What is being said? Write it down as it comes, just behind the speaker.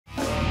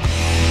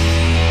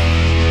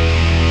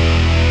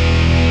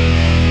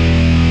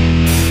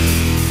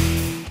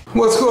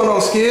What's going on,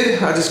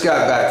 Skid? I just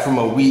got back from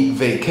a week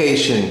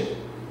vacation.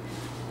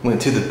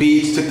 Went to the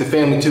beach, took the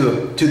family to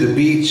the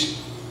beach,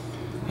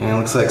 and it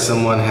looks like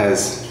someone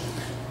has,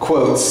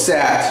 quote,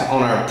 sat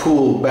on our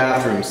pool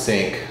bathroom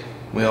sink.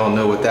 We all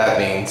know what that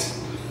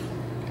means.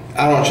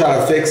 I don't try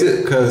to fix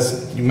it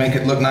because you make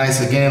it look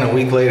nice again. A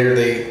week later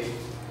they,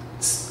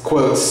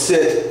 quote,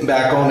 sit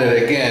back on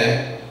it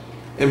again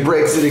and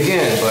breaks it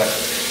again, but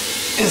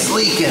it's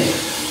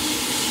leaking.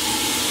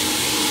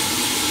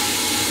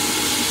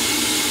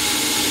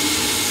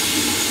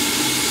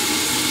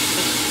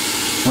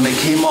 When it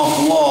came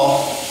off the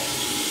wall,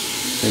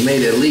 it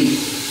made it leak.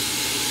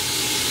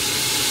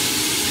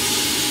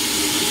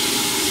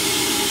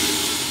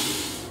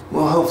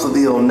 Well,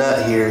 hopefully the old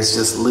nut here is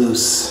just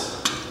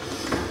loose.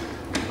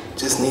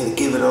 Just need to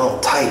give it a little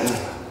tighten.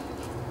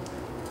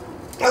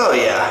 Oh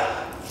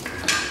yeah.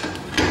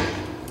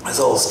 As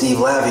old Steve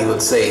Lavey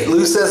would say,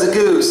 loose as a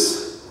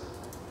goose.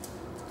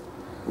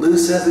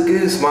 Loose as a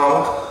goose,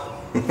 mama.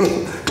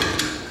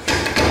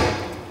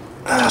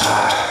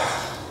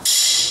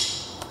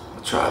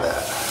 Try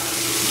that.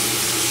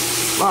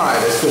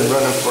 Alright, it's been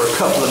running for a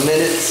couple of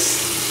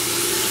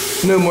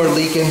minutes. No more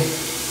leaking.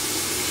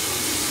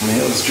 I mean,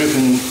 it was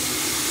dripping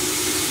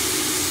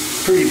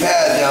pretty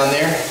bad down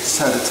there. Just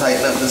had to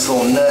tighten up this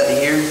little nut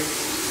here.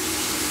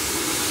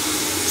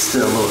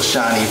 Still a little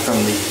shiny from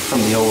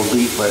the old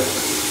leak, but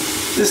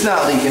it's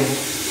not leaking.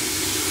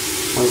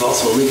 It was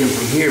also leaking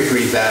from here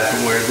pretty bad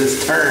from where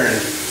this turned.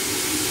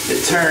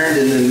 It turned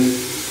and then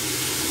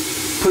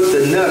put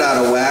the nut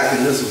out of whack,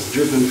 and this was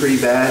dripping pretty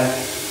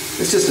bad.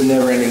 It's just a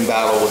never-ending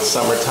battle with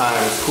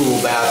summertime pool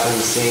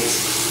bathroom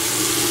sinks.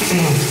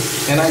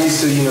 And I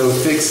used to, you know,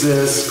 fix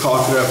this,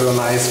 caulk it up real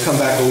nice, come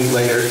back a week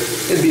later,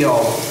 it'd be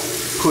all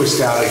pushed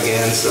out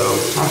again. So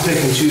I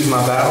pick and choose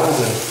my battles,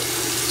 and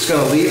just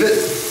gonna leave it,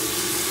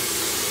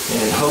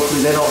 and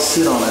hopefully they don't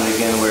sit on it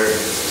again where it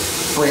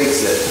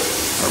breaks it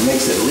or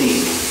makes it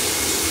leak.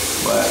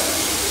 But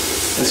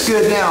it's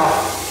good now.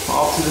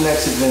 Off to the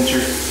next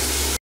adventure.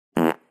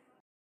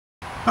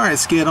 Alright,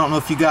 Skid, I don't know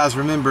if you guys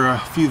remember a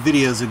few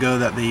videos ago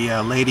that the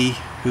lady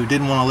who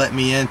didn't want to let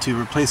me in to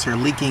replace her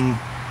leaking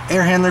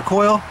air handler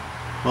coil,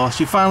 well,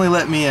 she finally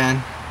let me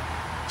in.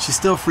 She's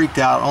still freaked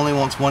out, only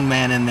wants one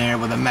man in there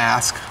with a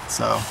mask,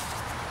 so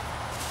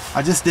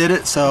I just did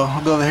it, so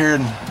I'll go over here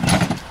and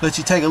let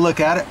you take a look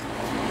at it.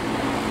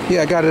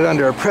 Yeah, I got it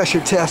under a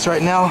pressure test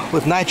right now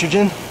with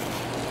nitrogen.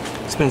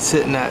 It's been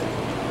sitting at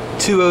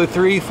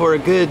 203 for a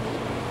good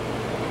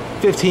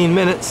 15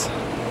 minutes.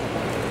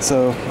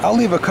 So I'll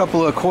leave a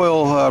couple of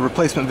coil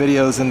replacement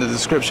videos in the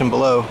description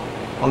below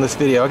on this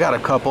video. I got a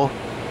couple.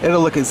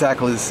 It'll look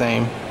exactly the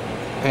same.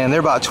 And they're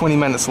about 20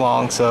 minutes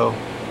long, so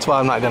that's why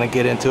I'm not going to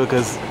get into it,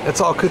 because it's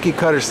all cookie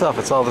cutter stuff.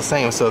 It's all the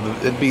same, so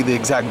it'd be the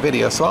exact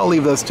video. So I'll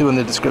leave those two in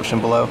the description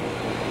below.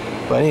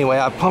 But anyway,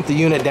 I pumped the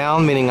unit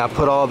down, meaning I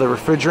put all the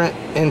refrigerant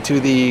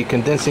into the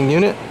condensing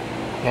unit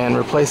and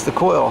replaced the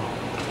coil.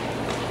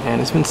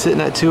 And it's been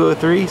sitting at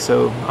 203,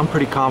 so I'm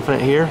pretty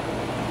confident here.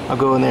 I'll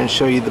go in there and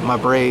show you my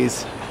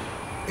braze.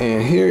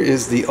 And here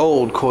is the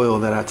old coil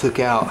that I took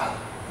out.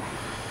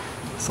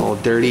 It's all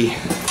dirty.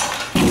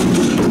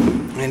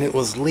 And it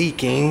was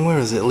leaking. Where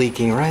is it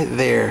leaking? Right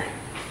there.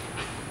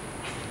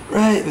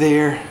 Right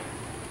there.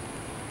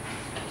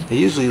 They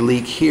usually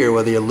leak here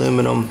where the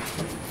aluminum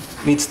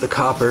meets the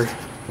copper.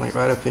 Like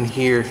right up in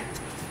here.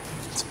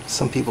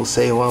 Some people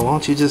say, well, why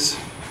don't you just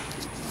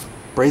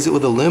braze it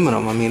with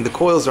aluminum? I mean, the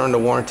coils are under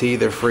warranty.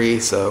 They're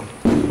free, so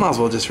might as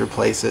well just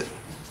replace it.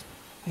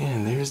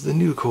 And there's the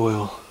new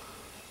coil.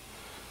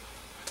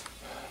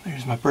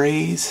 There's my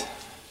braze.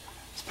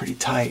 It's pretty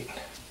tight.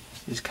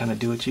 You just kind of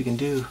do what you can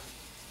do.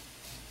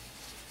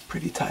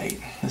 Pretty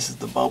tight. This is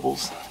the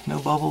bubbles. No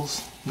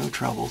bubbles, no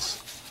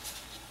troubles.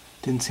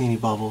 Didn't see any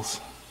bubbles.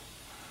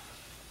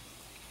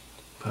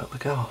 But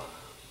look how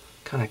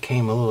kind of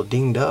came a little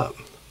dinged up.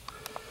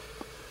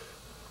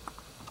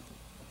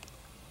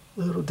 A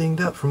little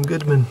dinged up from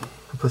Goodman.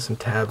 I put some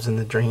tabs in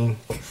the drain.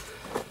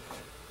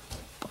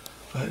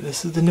 But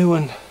this is the new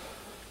one.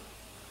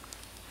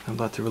 I'm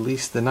about to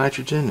release the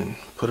nitrogen and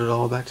put it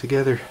all back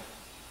together.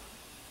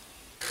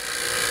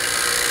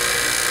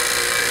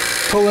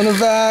 Pulling a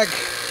vac.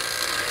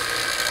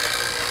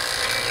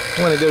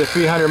 I want to go to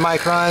 300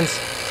 microns.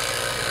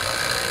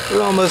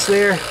 We're almost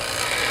there.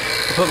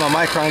 I put my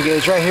micron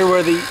gauge right here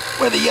where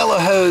the yellow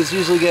hose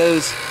usually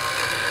goes.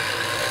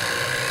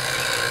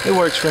 It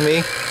works for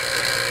me.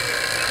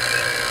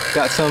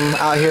 Got some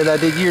out here that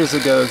I did years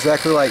ago,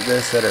 exactly like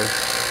this, that are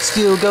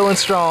still going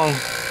strong.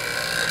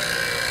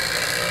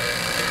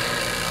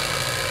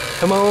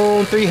 Come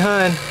on,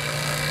 300.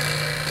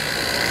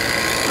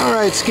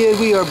 Alright, Skid,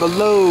 we are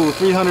below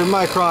 300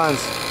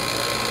 microns.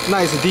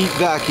 Nice deep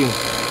vacuum.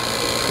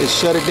 Just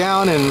shut it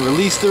down and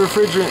release the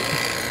refrigerant.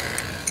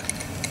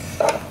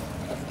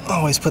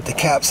 Always put the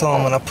caps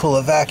on when I pull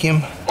a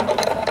vacuum,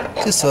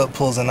 just so it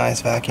pulls a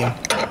nice vacuum.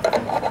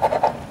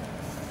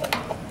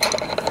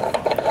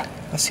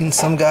 I've seen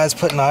some guys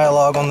put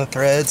Nylog on the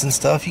threads and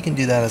stuff. You can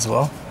do that as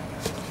well.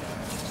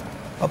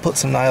 I'll put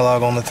some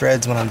Nylog on the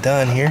threads when I'm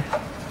done here.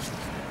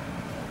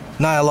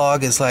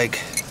 Nylog is like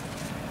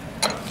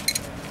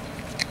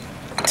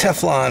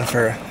Teflon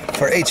for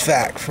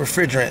HVAC, for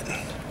refrigerant.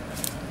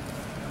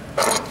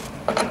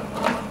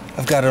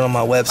 I've got it on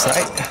my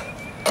website,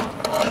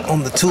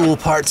 on the tool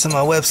parts of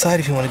my website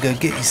if you want to go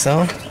get you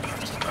some.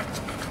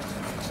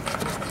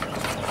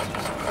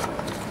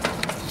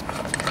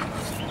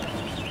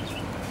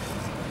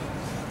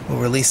 We'll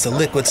release the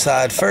liquid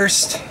side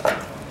first,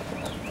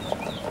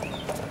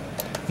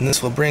 and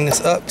this will bring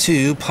us up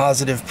to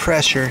positive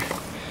pressure.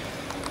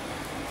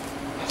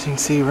 As you can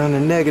see, we're under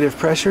negative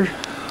pressure.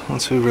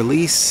 Once we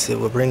release, it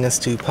will bring us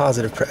to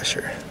positive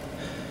pressure.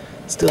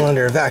 Still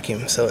under a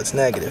vacuum, so it's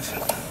negative.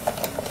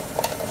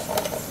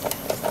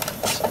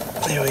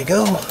 There we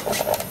go.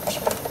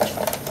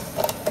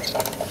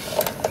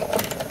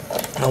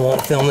 I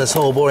won't film this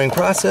whole boring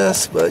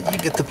process, but you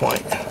get the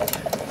point.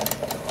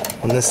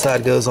 When this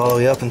side goes all the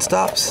way up and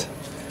stops,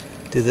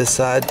 do this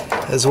side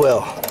as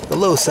well, the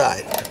low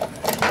side.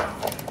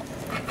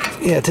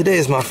 Yeah, today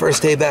is my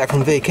first day back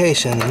from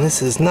vacation, and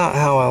this is not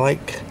how I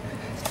like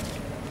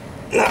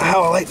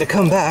to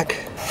come back.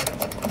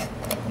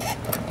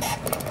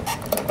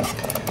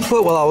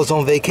 But while I was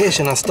on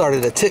vacation, I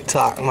started a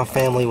TikTok. My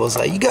family was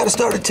like, you gotta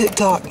start a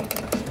TikTok.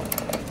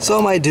 So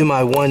I might do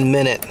my 1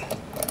 minute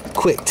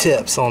quick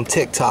tips on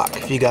TikTok.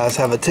 If you guys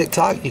have a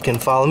TikTok, you can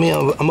follow me.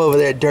 I'm over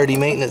there at Dirty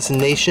Maintenance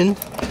Nation.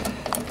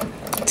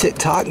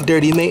 TikTok,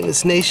 Dirty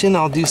Maintenance Nation.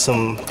 I'll do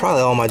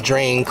probably all my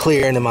drain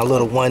clearing and my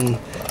little one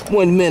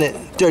minute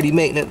dirty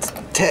maintenance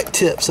tech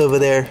tips over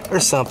there, or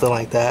something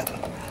like that.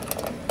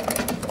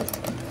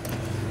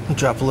 I'll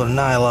drop a little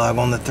Nylog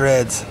on the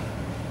threads.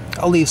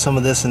 I'll leave some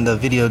of this in the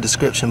video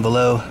description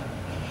below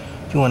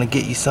if you want to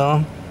get you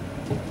some.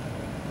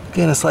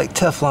 Again, it's like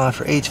Teflon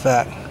for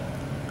HVAC.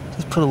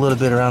 Just put a little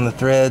bit around the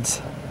threads.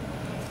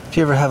 If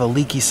you ever have a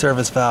leaky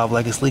service valve,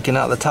 like it's leaking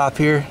out the top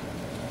here,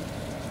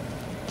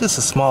 just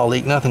a small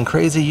leak, nothing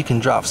crazy, you can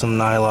drop some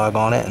Nylog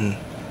on it and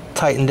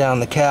tighten down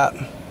the cap,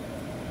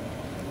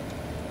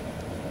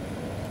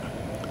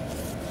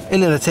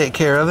 and it'll take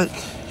care of it,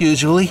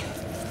 usually.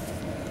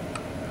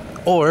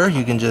 Or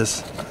you can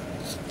just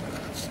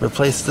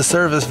replace the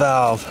service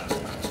valve,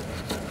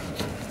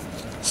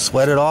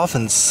 sweat it off,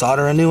 and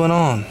solder a new one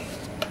on.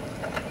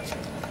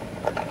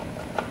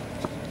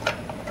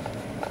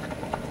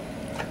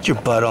 Get your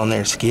butt on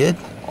there, Skid.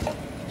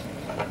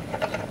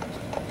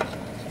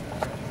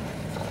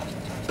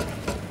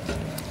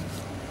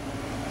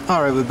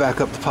 Alright, we're back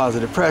up to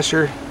positive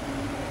pressure.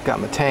 Got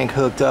my tank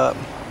hooked up.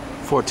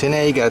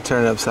 410A, you gotta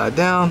turn it upside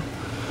down.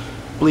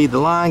 Bleed the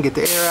line, get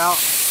the air out.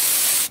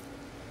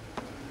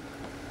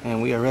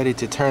 And we are ready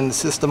to turn the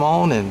system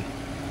on and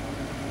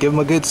give them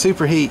a good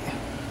superheat.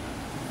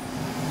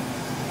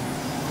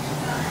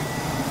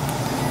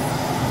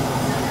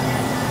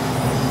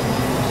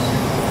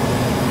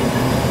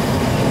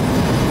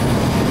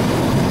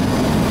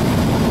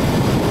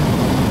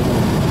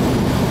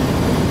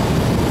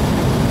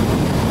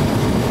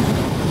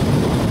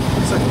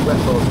 Looks like the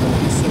wet bulb is going to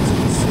be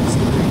 66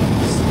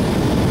 degrees.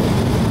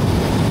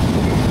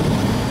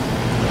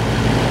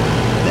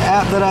 The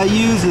app that I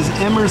use is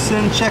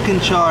Emerson Check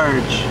and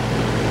Charge.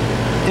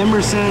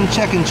 Emerson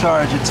Check and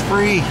Charge, it's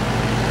free.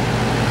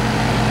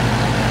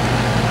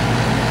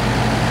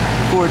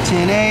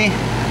 410A.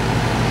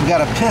 We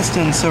got a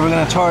piston, so we're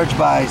going to charge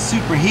by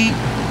superheat.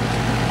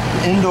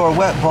 The indoor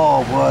wet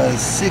bulb was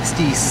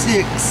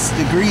 66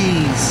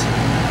 degrees.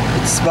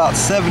 It's about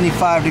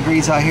 75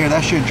 degrees out here.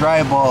 That's your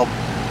dry bulb.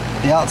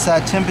 The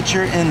outside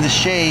temperature in the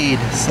shade,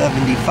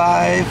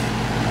 75.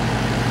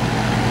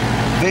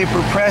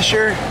 Vapor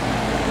pressure,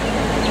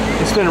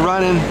 it's been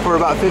running for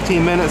about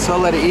 15 minutes, so I'll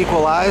let it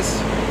equalize.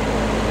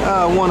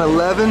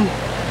 111.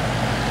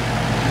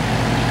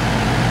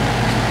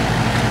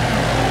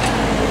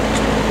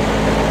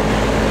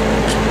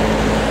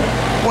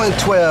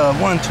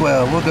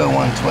 $112, we'll go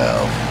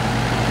 112.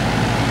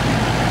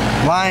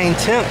 Line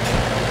temp,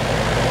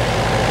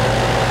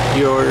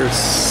 your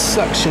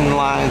suction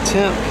line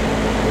temp,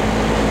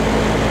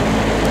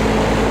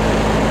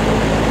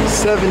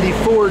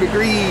 74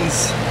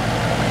 degrees.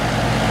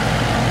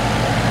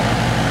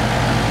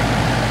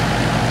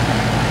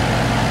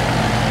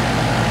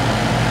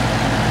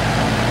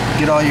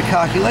 Get all your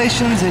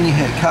calculations and you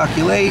hit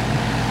calculate.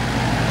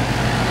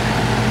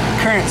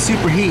 Current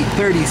superheat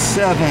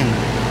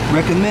 37.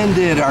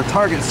 Recommended, our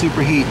target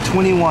superheat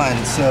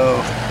 21.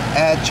 So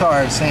add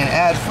charge, saying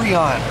add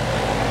Freon.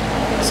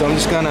 So I'm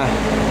just gonna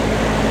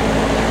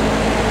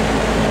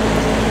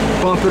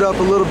bump it up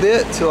a little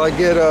bit till I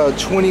get a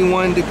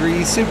 21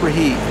 degree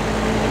superheat.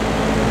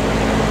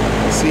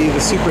 See, the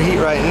superheat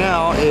right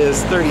now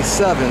is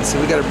 37, so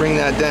we got to bring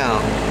that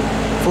down.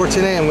 For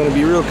today, I'm going to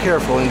be real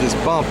careful and just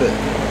bump it.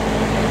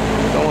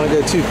 Don't want to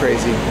go too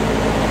crazy,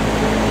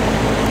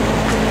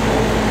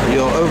 or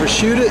you'll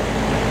overshoot it.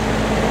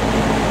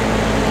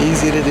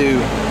 Easy to do.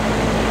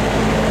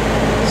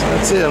 So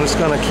that's it. I'm just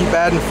going to keep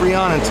adding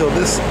Freon until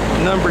this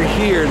number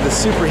here, the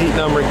superheat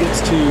number,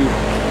 gets to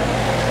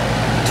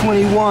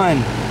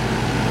 21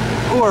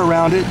 or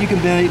around it. You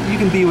can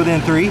be within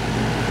 3.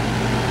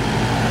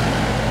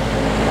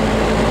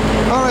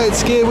 Alright,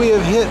 skid, we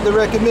have hit the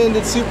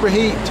recommended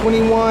superheat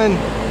 21.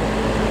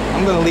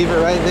 I'm gonna leave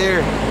it right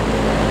there.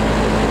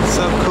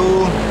 So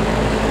cool.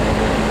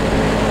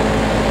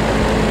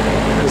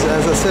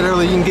 As I said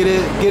earlier, you can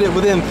get it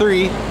within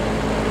 3.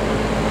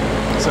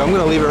 So I'm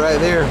gonna leave it right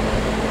there.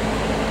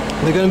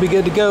 They're gonna be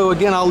good to go.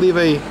 Again, I'll leave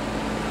a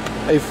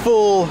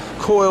full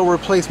coil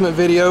replacement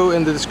video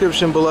in the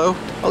description below.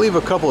 I'll leave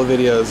a couple of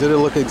videos. It'll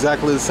look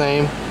exactly the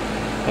same.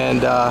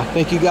 And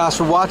thank you guys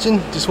for watching.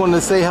 Just wanted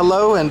to say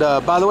hello. And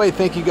by the way,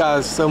 thank you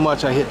guys so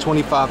much. I hit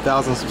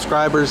 25,000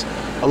 subscribers.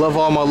 I love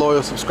all my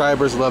loyal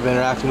subscribers. I love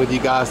interacting with you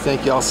guys.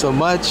 Thank y'all so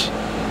much.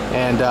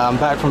 And I'm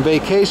back from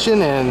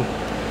vacation, and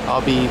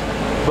I'll be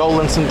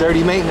rolling some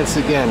dirty maintenance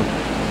again.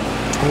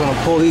 I'm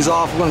gonna pull these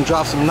off. I'm gonna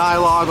drop some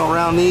nylon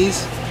around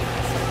these.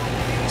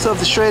 So if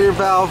the Schrader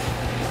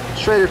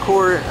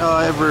core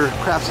ever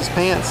craps his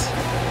pants,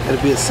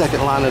 it'll be a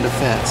second line of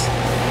defense.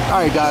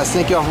 Alright guys,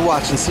 thank y'all for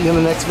watching. See you in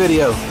the next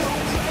video.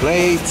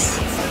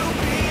 Lates.